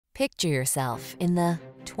Picture yourself in the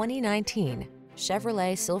 2019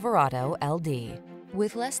 Chevrolet Silverado LD.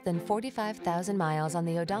 With less than 45,000 miles on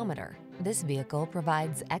the odometer, this vehicle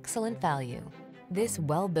provides excellent value. This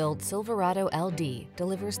well-built Silverado LD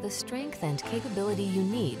delivers the strength and capability you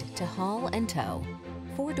need to haul and tow.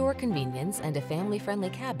 Four-door convenience and a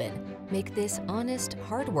family-friendly cabin make this honest,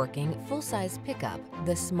 hard-working, full-size pickup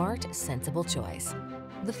the smart, sensible choice.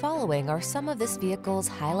 The following are some of this vehicle's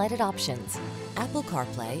highlighted options: Apple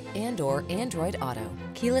CarPlay and/or Android Auto,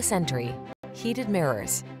 keyless entry, heated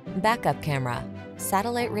mirrors, backup camera,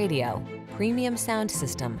 satellite radio, premium sound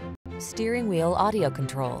system, steering wheel audio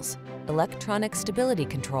controls, electronic stability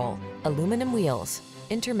control, aluminum wheels,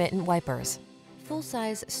 intermittent wipers.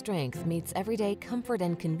 Full-size strength meets everyday comfort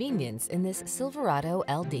and convenience in this Silverado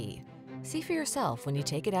LD. See for yourself when you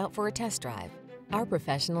take it out for a test drive. Our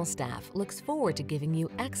professional staff looks forward to giving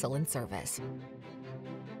you excellent service.